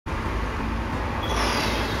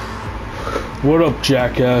What up,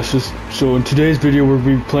 jackasses? So in today's video we're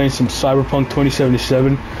going to be playing some Cyberpunk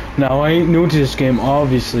 2077. Now I ain't new to this game,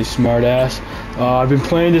 obviously, smartass. I've been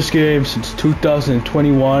playing this game since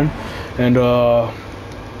 2021, and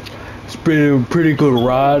it's been a pretty good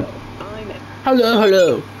ride.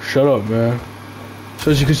 Hello. Shut up, man.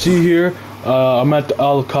 So as you can see here, I'm at the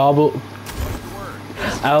avocado.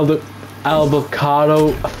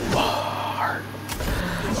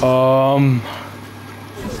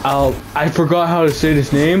 I forgot how to say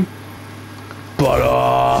this name, but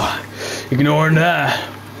ignoring that,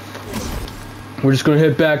 we're just gonna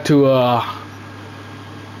head back to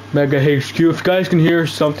Mega HQ. If you guys can hear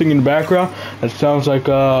something in the background that sounds like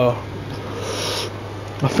a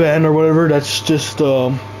fan or whatever, that's just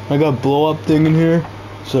I got a blow up thing in here,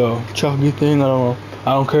 so chunky thing. I don't know.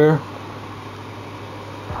 I don't care.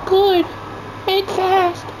 Good. Make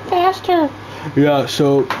faster. Yeah.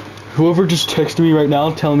 So whoever just texted me right now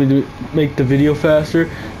telling me to make the video faster,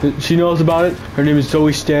 she knows about it. Her name is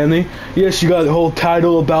Zoe Stanley. Yes, she got a whole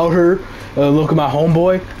title about her. Look at my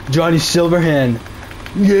homeboy, Johnny Silverhand.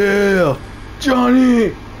 Yeah,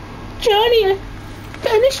 Johnny,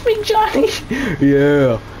 Finish me, Johnny.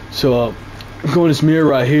 Yeah. So I'm going to this mirror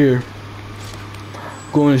right here.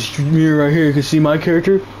 You can see my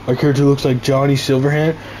character. My character looks like Johnny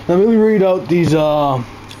Silverhand. Now let me read out these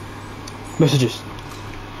messages.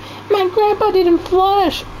 My grandpa didn't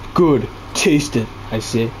flush. Good. Taste it, I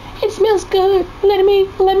say. It smells good.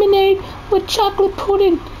 Lemonade with chocolate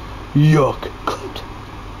pudding. Yuck.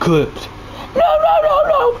 Clipped. No.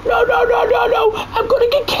 I'm gonna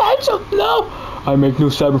get canceled. No. I make new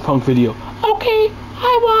Cyberpunk video. Okay,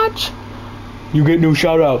 I watch. You get new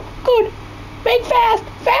shout out. Good. Make faster.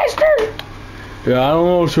 Yeah, I don't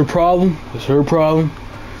know. It's her problem. It's her problem.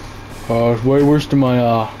 It's way worse than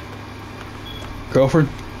my girlfriend.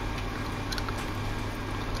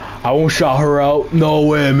 I won't shout her out. No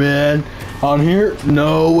way, man. On here,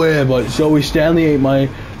 no way. But Zoe Stanley ain't my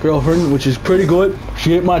girlfriend, which is pretty good.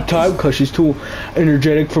 She ain't my type because she's too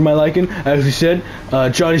energetic for my liking. As we said,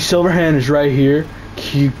 Johnny Silverhand is right here.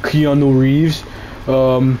 Keanu Reeves.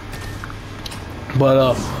 But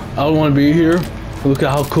I don't want to be here. Look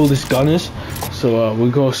at how cool this gun is. So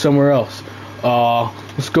we'll go somewhere else.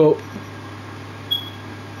 Let's go.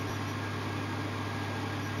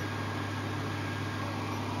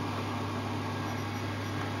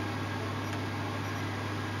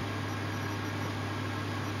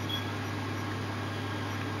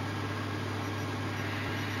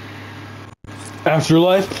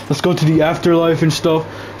 Afterlife. Let's go to the afterlife and stuff,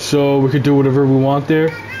 so we could do whatever we want there.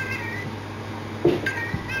 You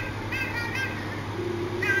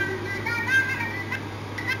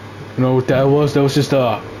know what that was? That was just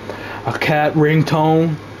a cat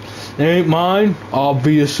ringtone. It ain't mine,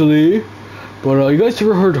 obviously. But you guys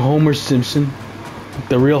ever heard Homer Simpson?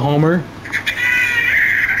 The real Homer?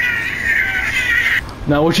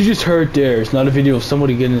 Now what you just heard there is not a video of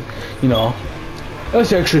somebody getting, you know.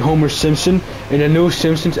 That's actually Homer Simpson in a new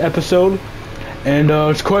Simpsons episode, and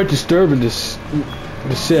it's quite disturbing to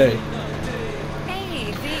say.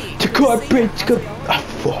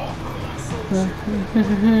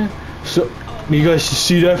 So, you guys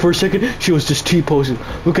see that for a second? She was just T-posing.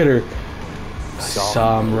 Look at her.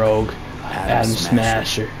 Saw him, Rogue. Adam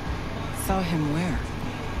Smasher. Saw him where?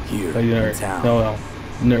 Here in town. No,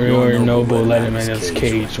 Noble let him in his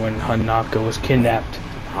cage when Hanako was kidnapped.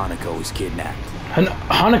 Hanako was kidnapped.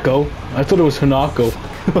 Hanako? I thought it was Hanako.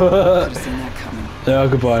 Could've seen that coming. Yeah,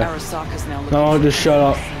 goodbye. Arasaka's now No, just shut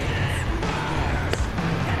up.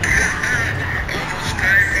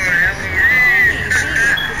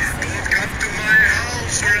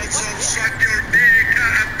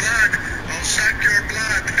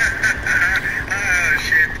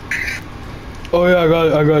 Oh yeah, I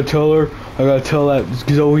gotta tell her. I gotta tell that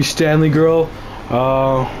Zoe Stanley girl.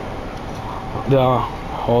 Hold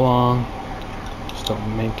on. Stop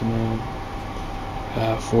making it.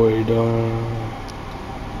 Halfway done.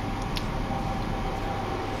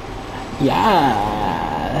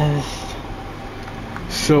 Yes.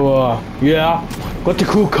 So yeah, got the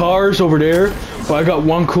cool cars over there, but I got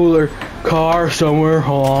one cooler car somewhere.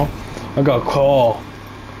 Hold on. I got a call.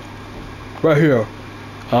 Right here.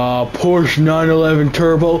 Porsche 911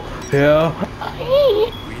 Turbo. Yeah.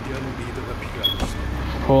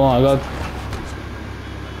 Hold on, I got.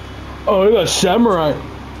 Oh, I got Samurai.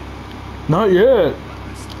 Not yet.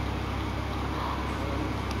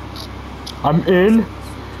 I'm in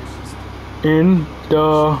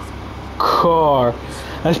the car.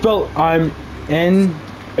 I spelled I'm in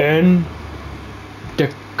the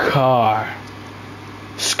car.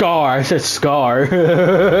 Scar. I said scar.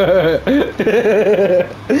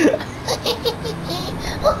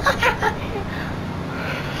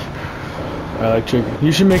 I like chicken.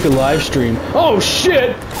 You should make a live stream. Oh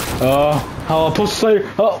shit! How I'll post later.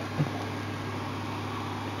 Oh.